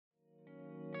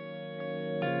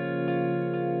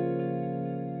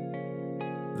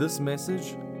This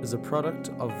message is a product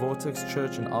of Vortex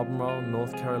Church in Albemarle,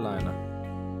 North Carolina.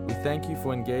 We thank you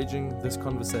for engaging this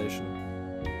conversation.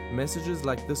 Messages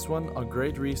like this one are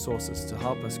great resources to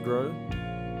help us grow,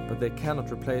 but they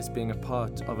cannot replace being a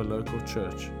part of a local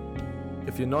church.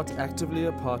 If you're not actively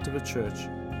a part of a church,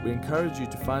 we encourage you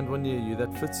to find one near you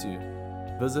that fits you,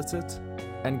 visit it,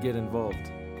 and get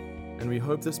involved. And we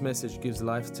hope this message gives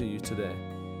life to you today.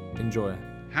 Enjoy.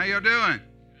 How y'all doing?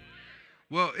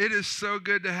 Well, it is so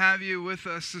good to have you with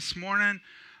us this morning.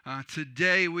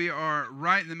 Today we are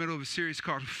right in the middle of a series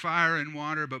called Fire and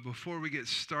Water, but before we get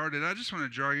started, I just want to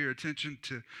draw your attention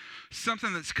to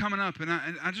something that's coming up, and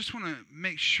I just want to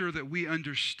make sure that we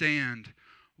understand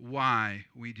why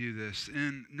we do this.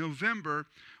 In November,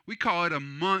 we call it a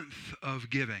month of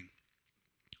giving.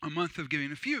 A month of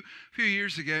giving. A few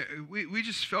years ago, we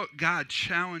just felt God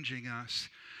challenging us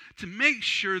to make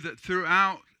sure that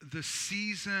throughout the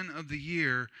season of the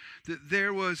year, that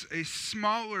there was a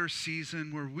smaller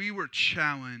season where we were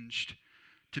challenged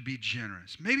to be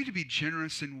generous. Maybe to be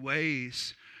generous in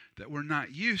ways that we're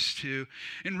not used to.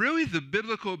 And really the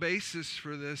biblical basis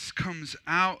for this comes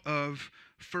out of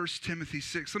 1 Timothy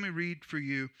 6. Let me read for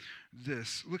you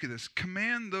this. Look at this.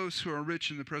 Command those who are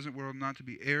rich in the present world not to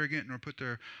be arrogant nor put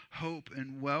their hope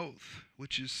in wealth,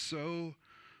 which is so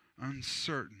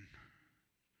uncertain,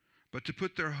 but to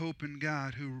put their hope in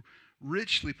God, who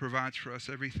richly provides for us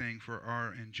everything for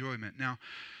our enjoyment. Now,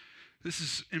 this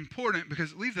is important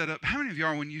because, leave that up. How many of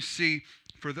y'all, when you see,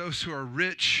 for those who are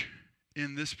rich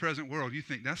in this present world, you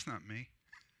think, that's not me?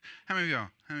 How many of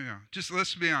y'all? Just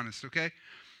let's be honest, okay?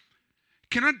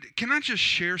 Can I just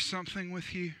share something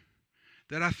with you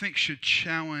that I think should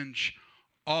challenge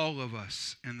all of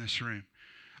us in this room?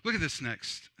 Look at this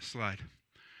next slide.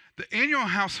 The annual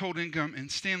household income in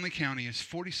Stanley County is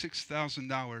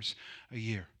 $46,000 a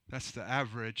year. That's the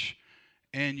average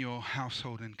annual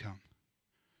household income.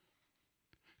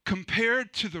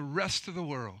 Compared to the rest of the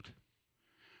world,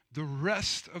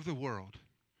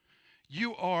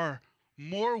 you are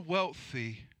more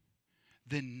wealthy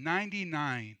than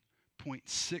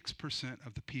 99.6%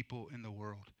 of the people in the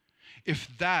world, if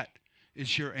that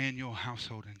is your annual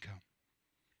household income.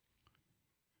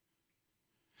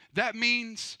 That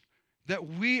means that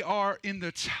we are in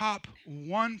the top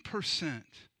 1%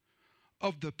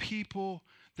 of the people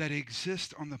that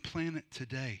exist on the planet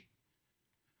today.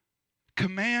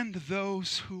 Command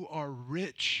those who are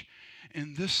rich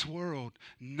in this world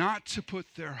not to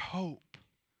put their hope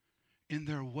in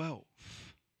their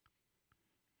wealth,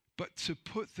 but to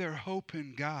put their hope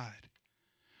in God,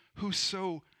 who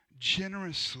so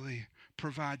generously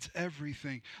provides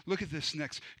everything. Look at this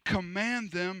next.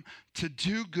 Command them to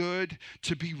do good,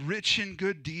 to be rich in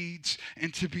good deeds,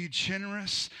 and to be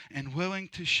generous and willing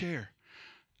to share.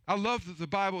 I love that the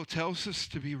Bible tells us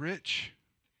to be rich.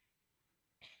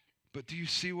 But do you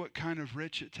see what kind of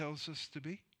rich it tells us to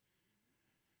be?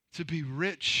 To be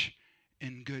rich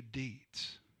in good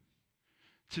deeds.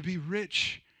 To be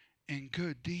rich in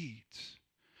good deeds.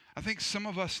 I think some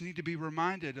of us need to be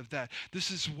reminded of that. This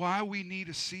is why we need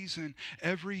a season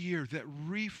every year that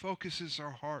refocuses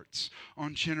our hearts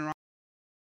on generosity.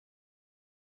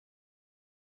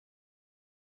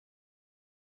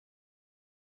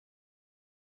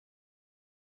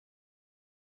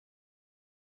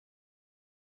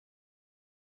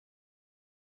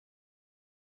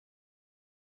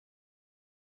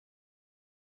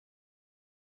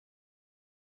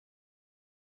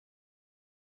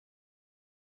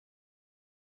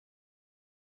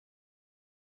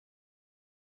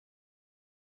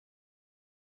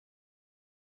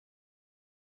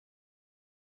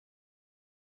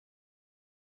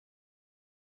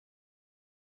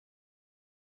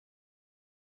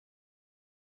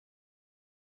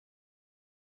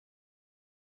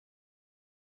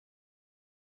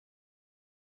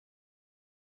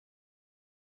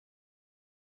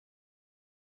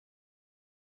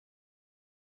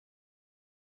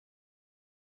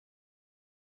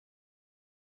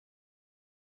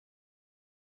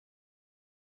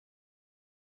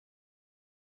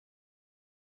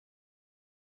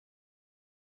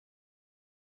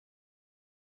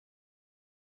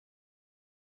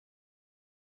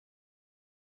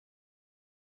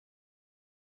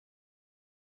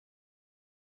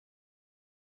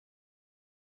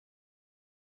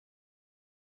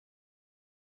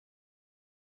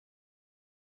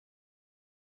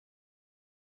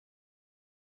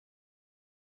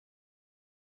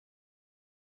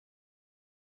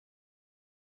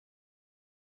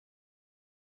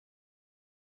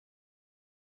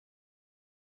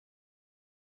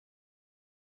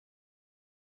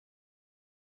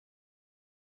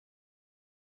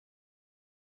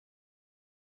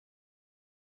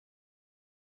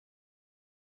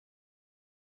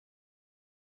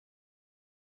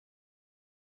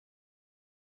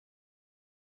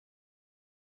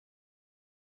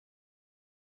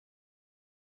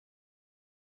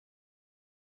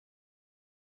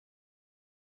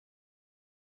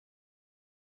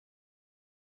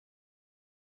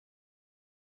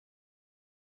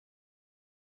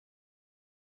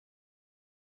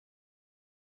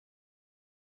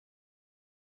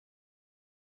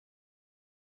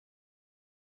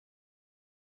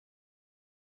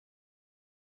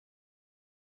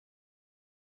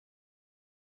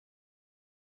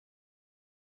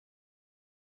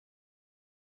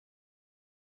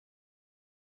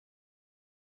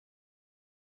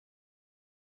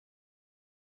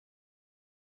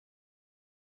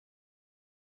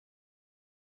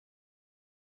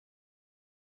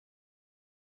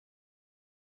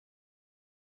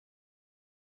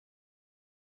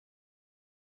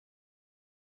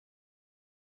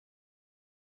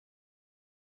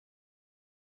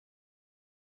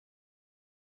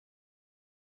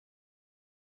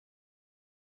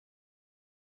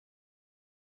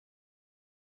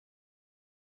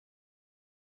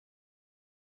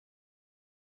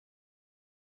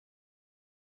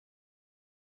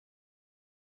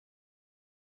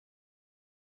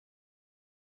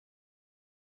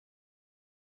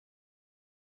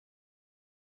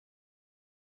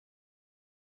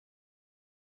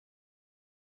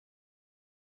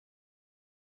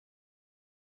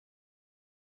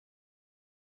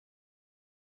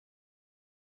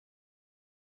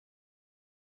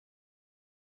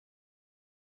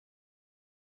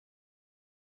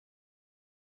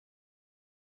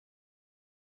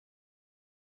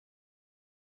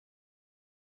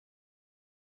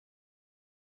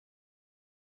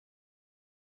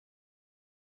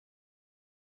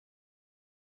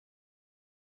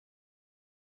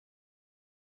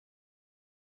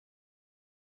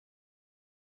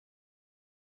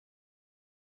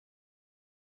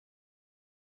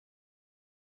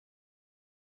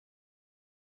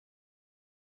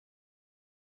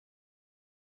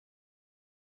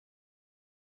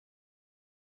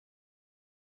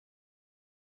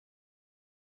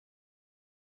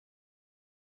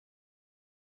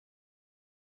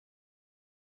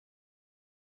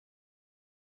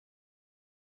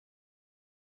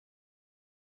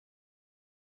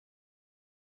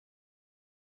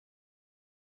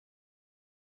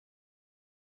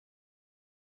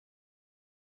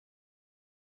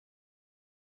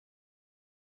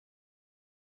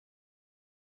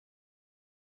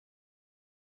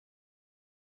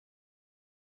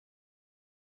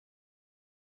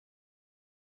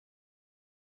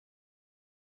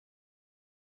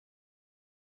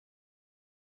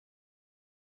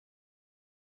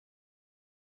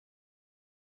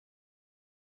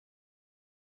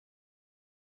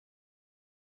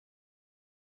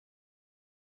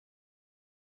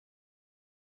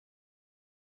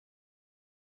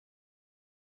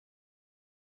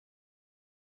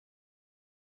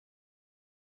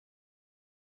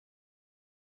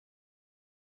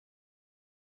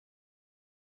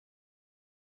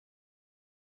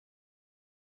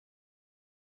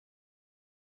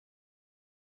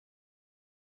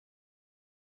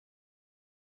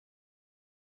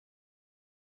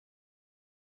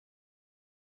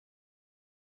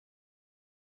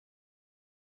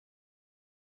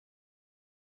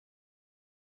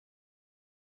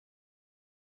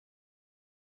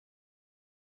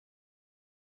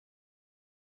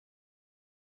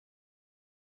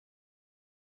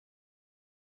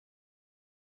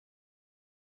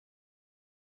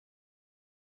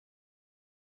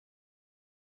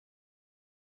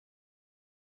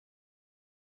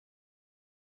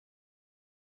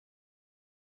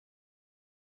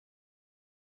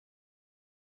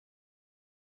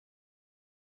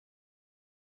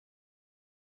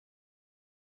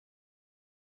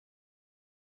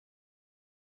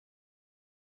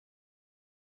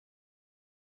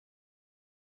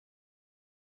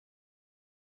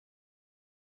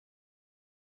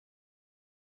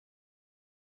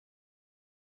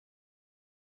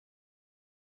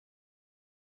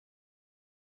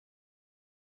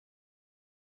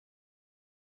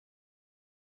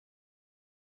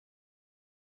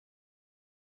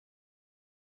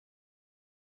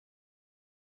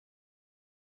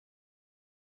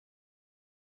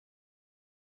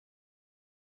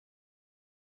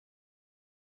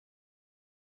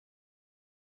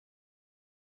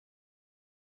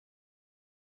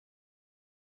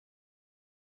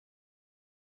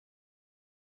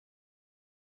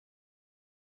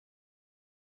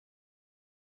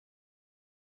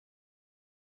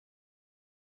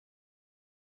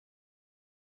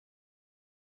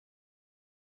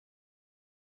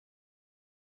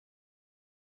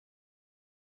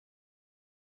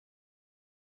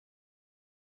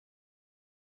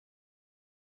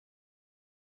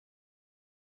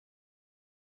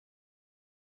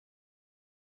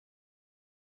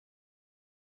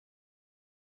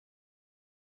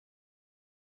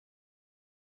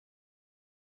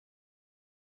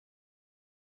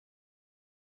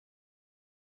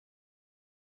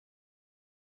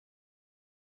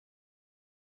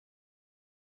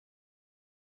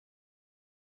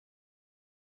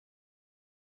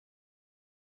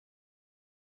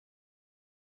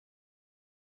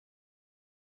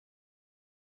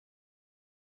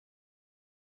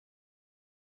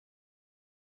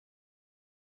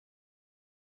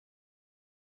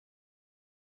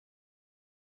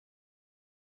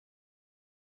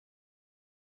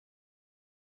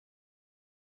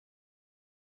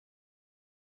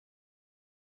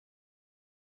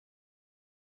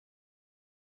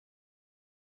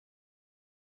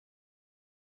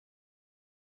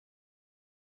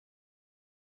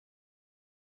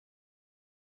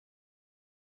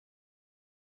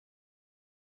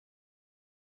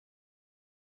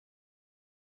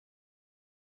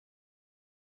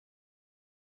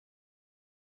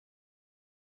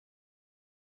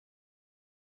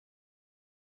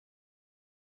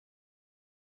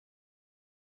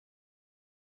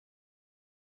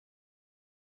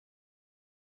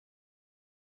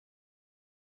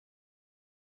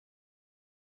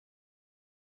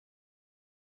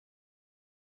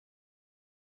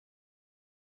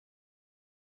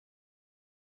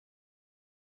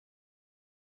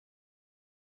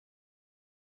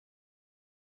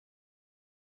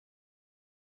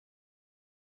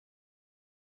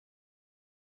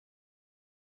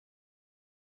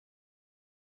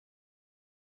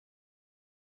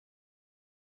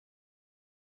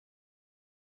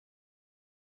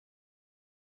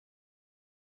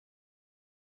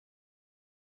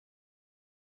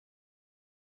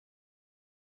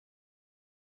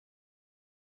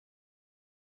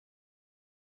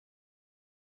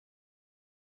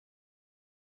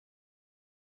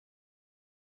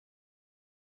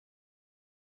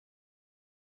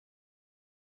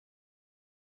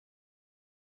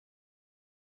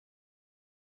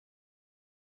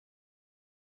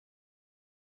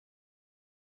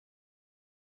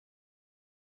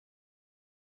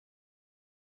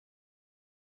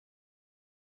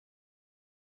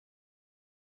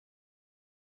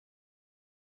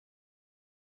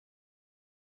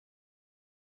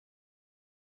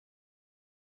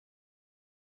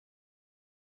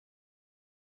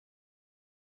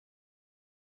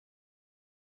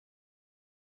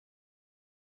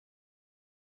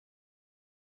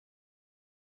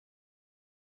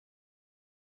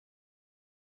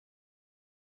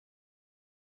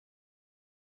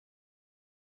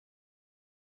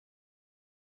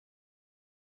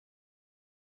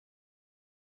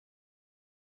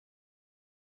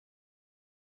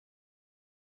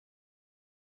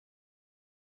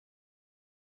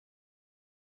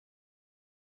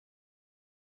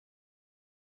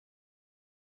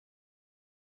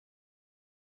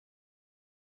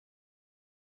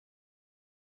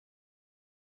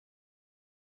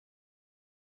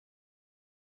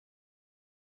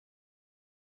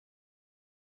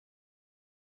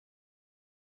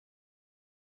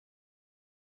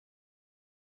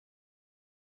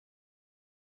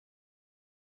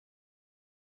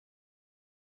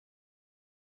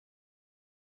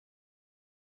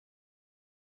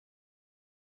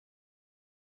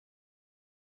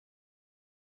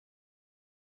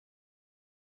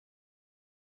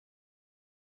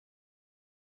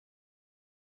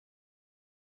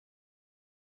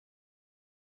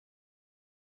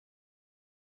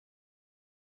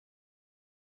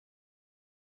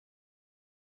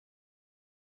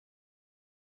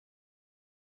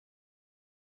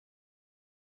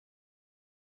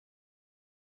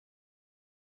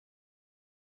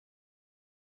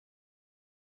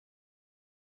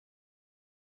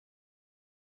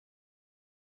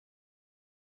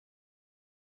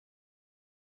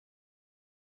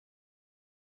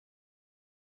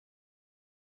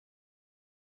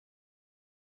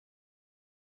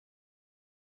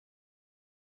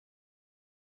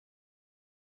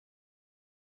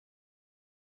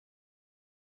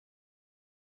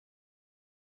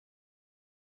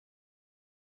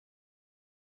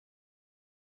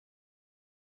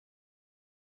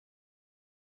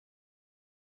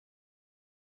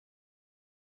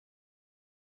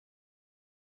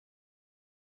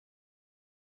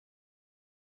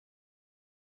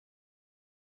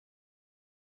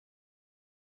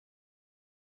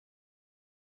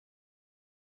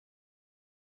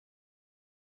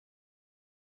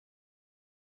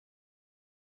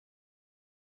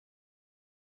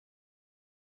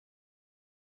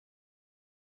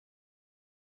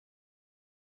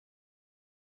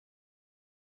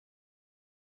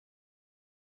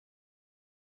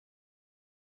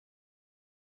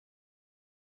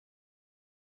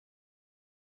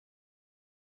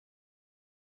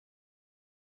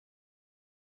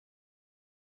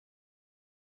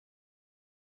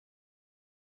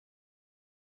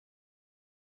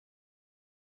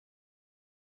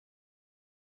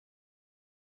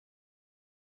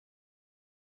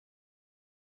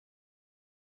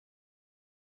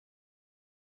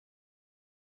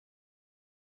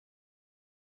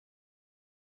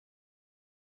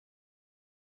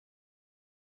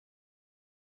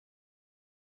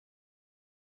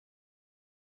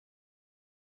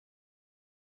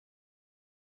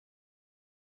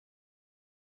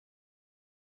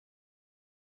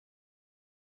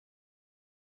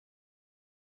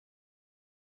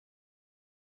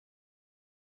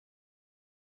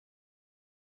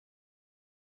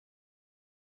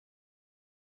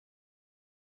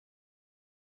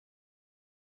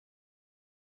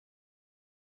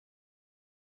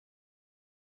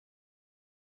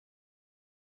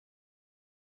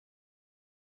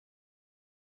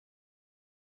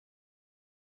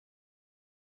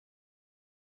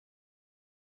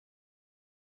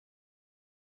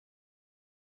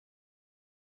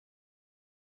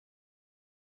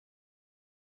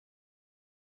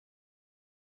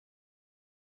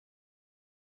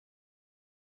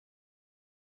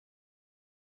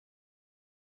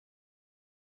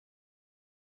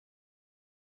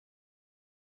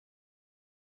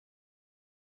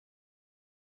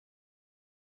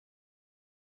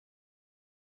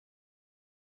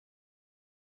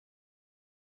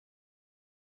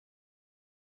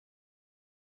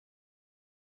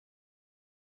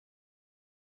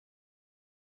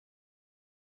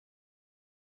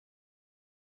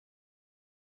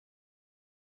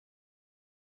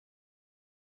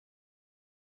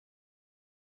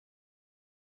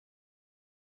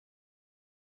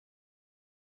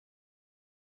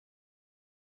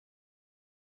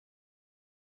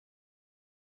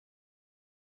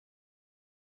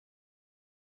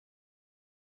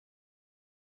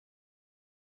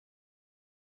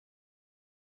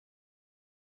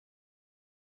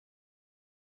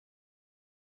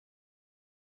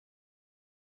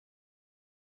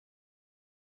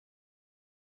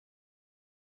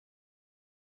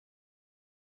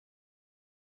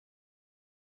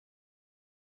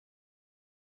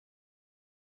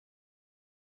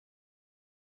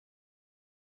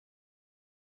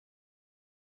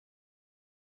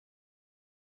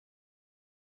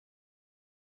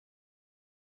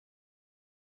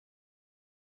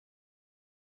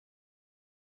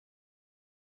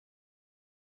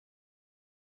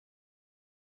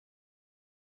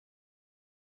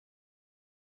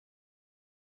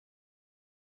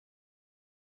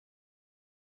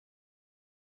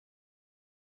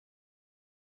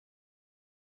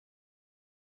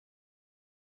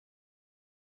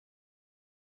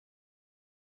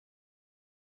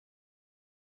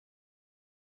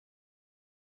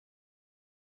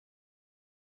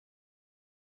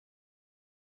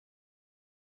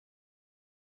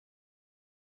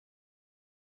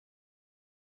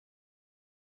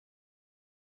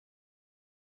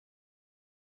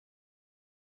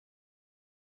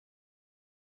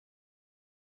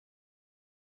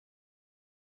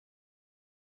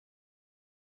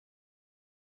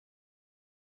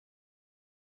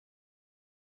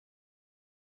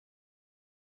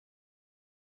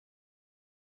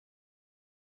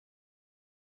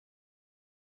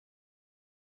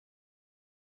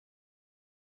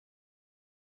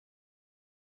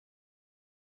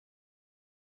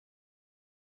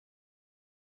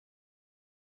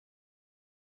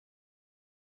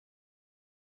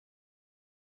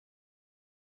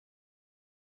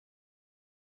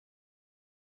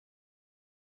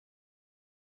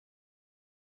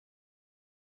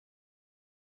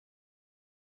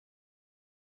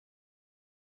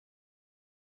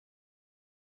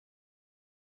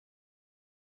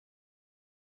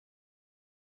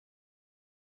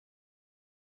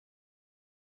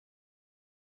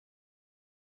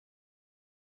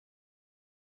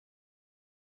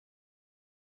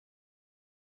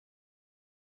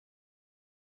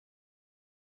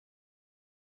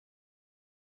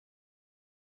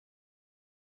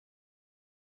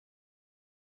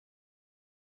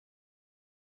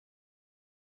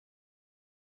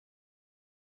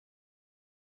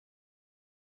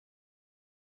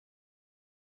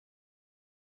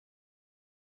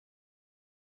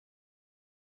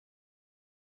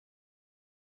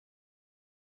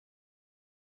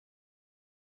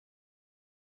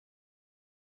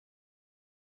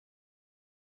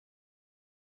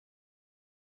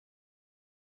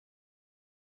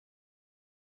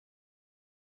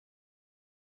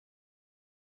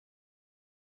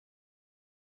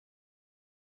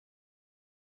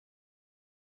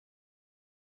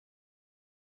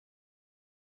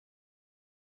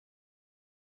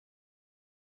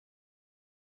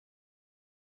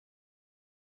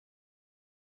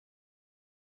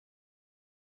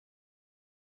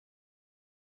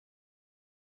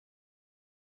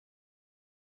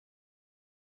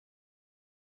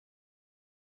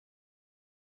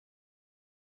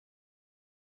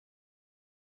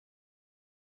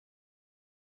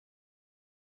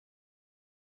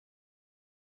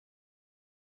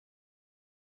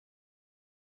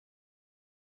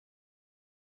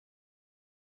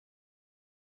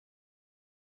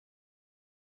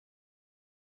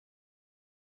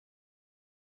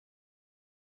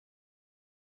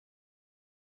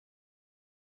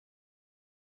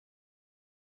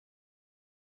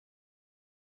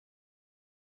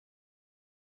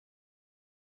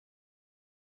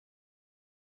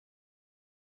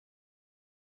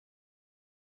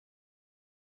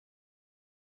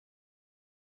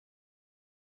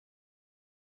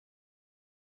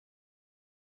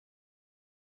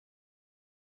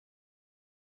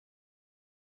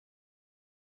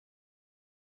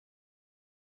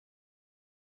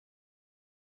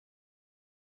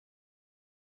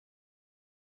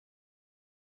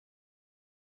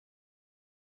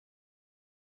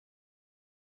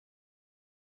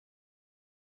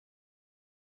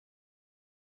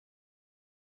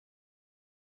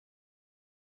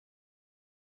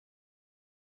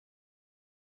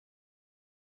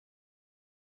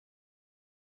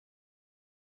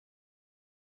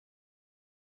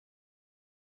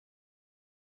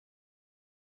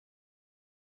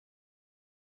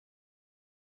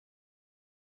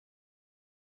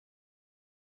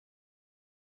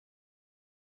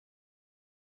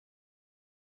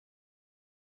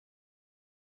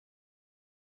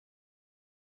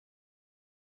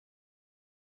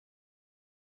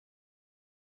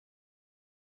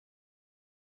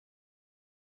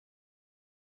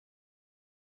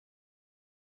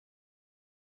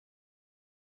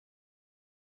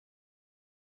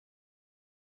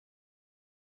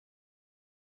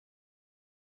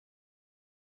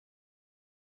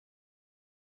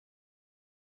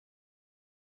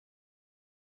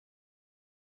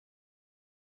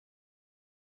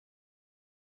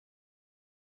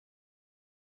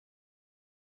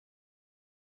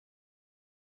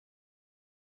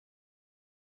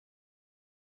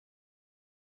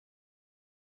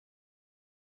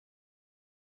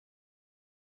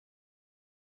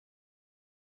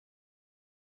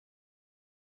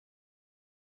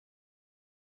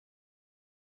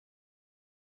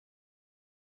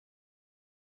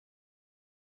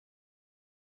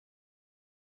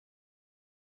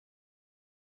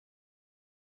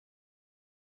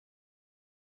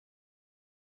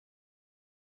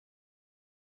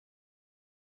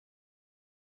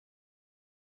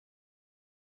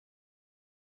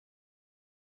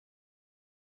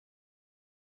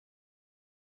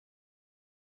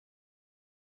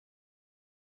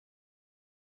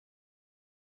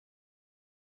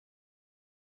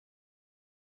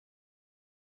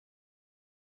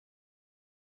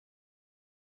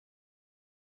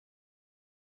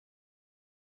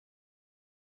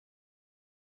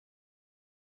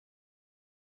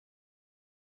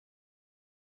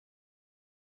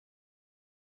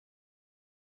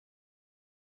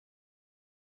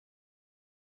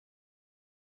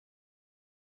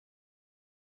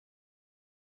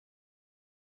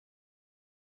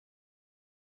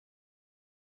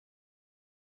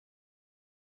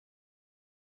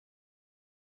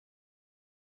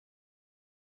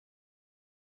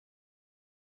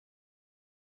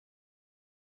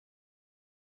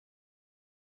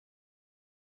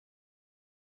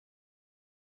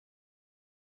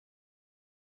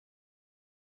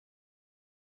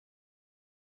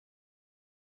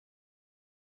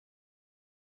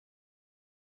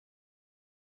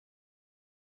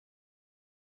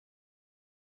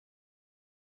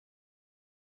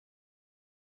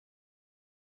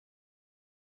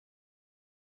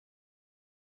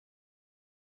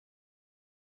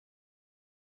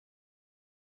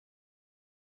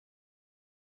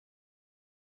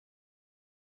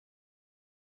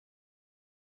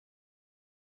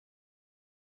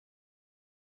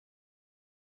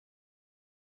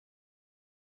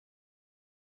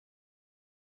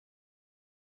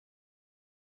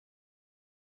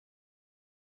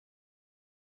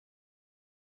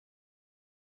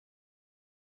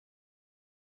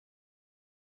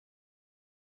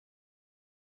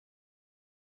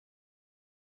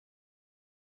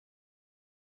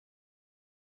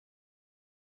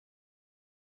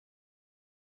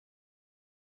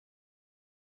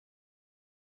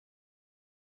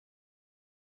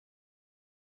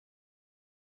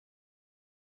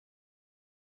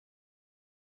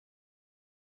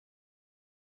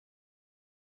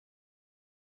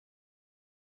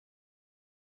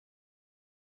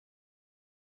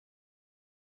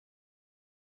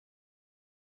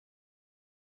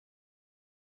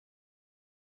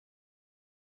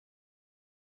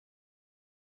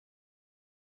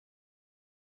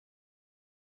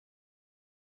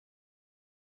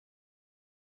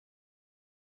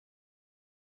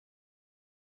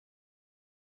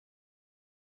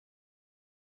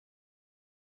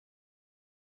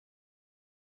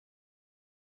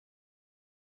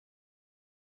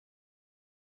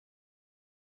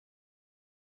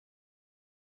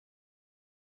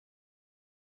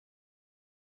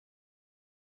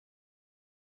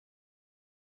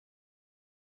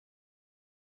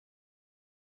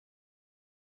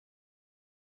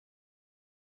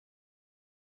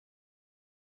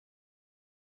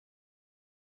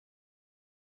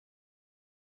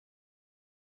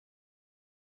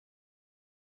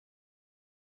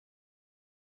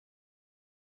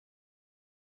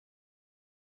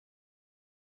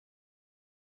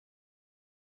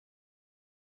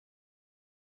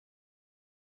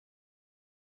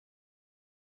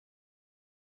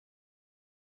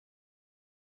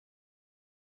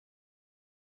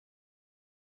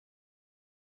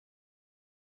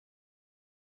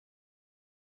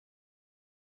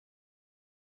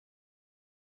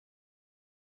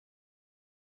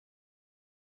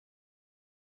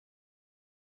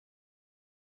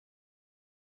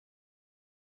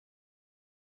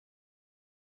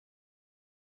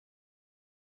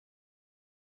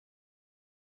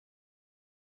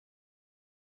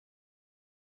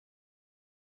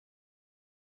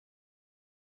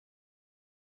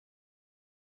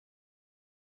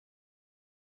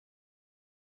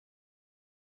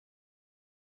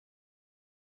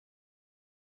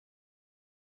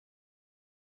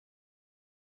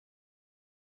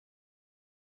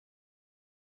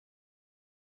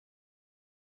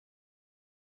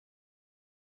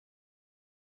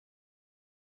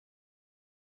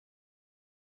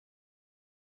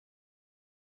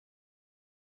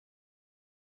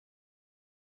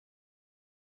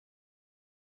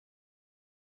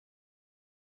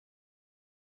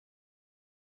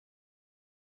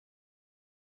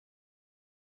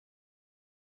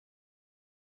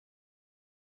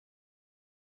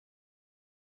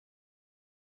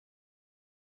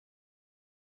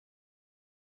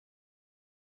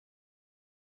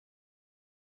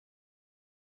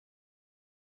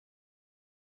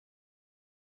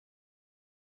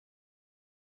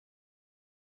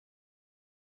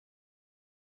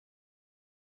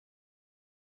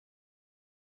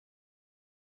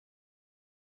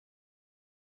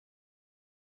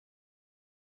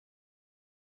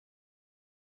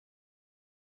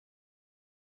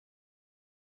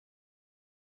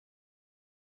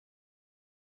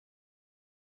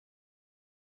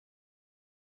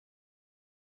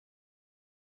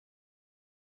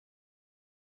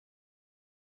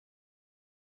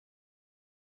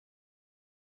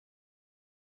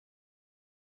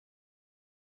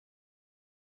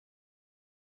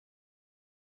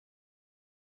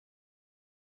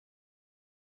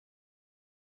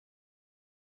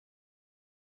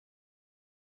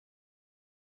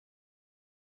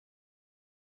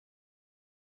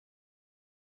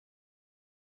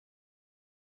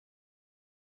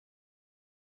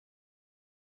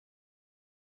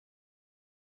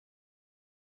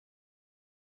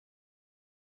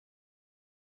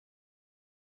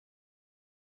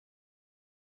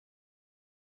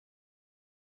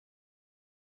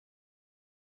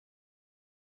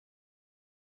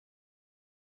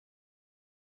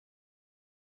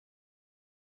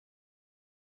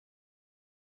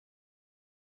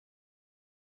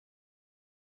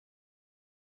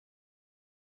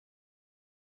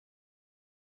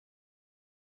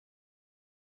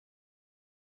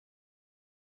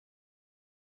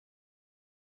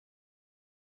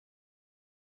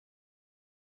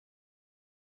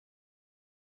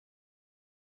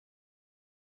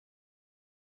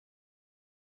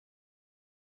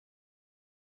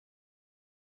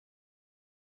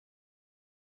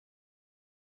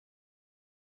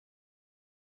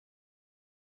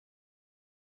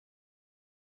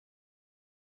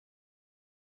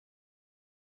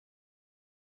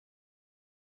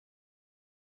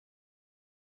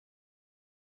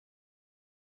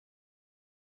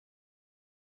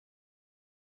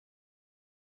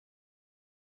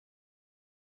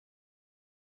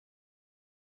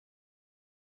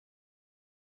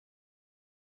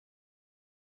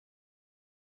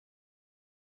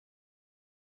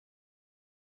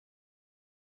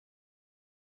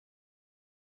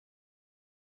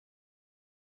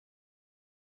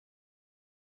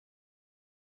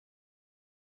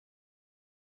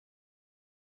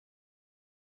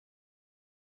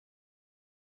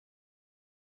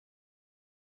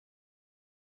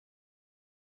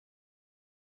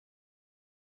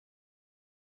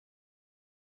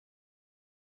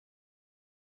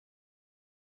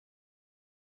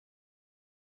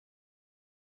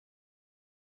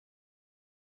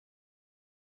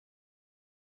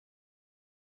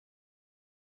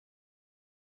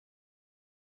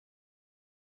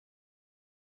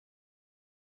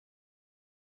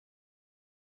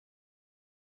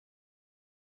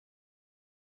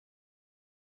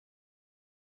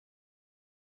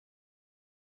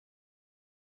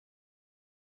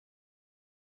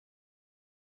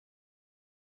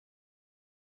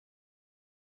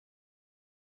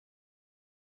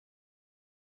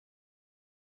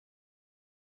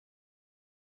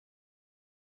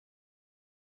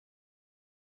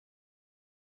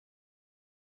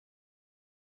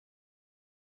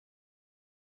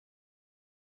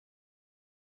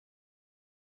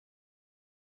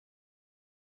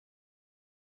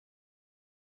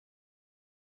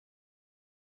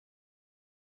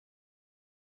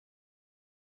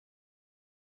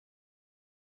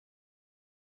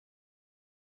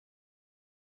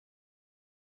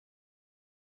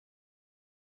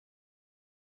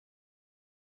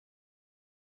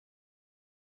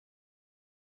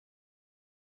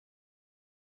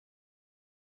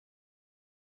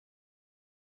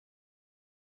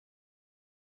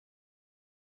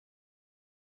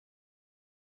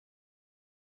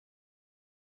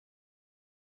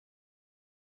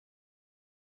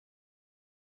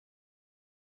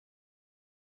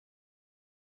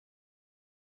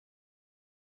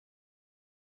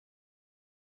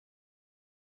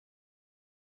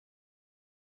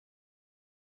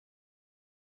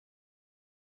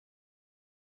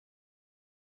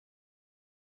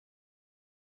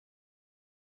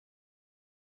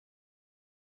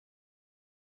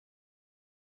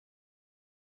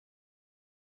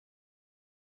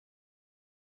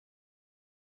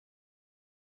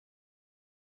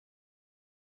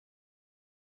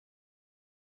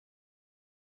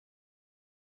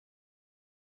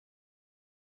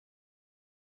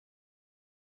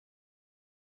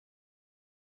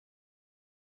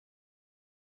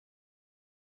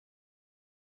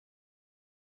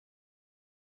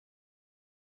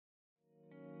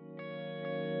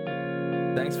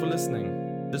 Thanks for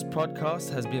listening. This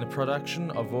podcast has been a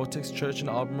production of Vortex Church in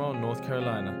Albemarle, North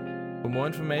Carolina. For more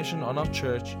information on our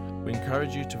church, we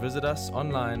encourage you to visit us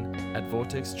online at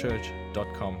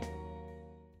vortexchurch.com.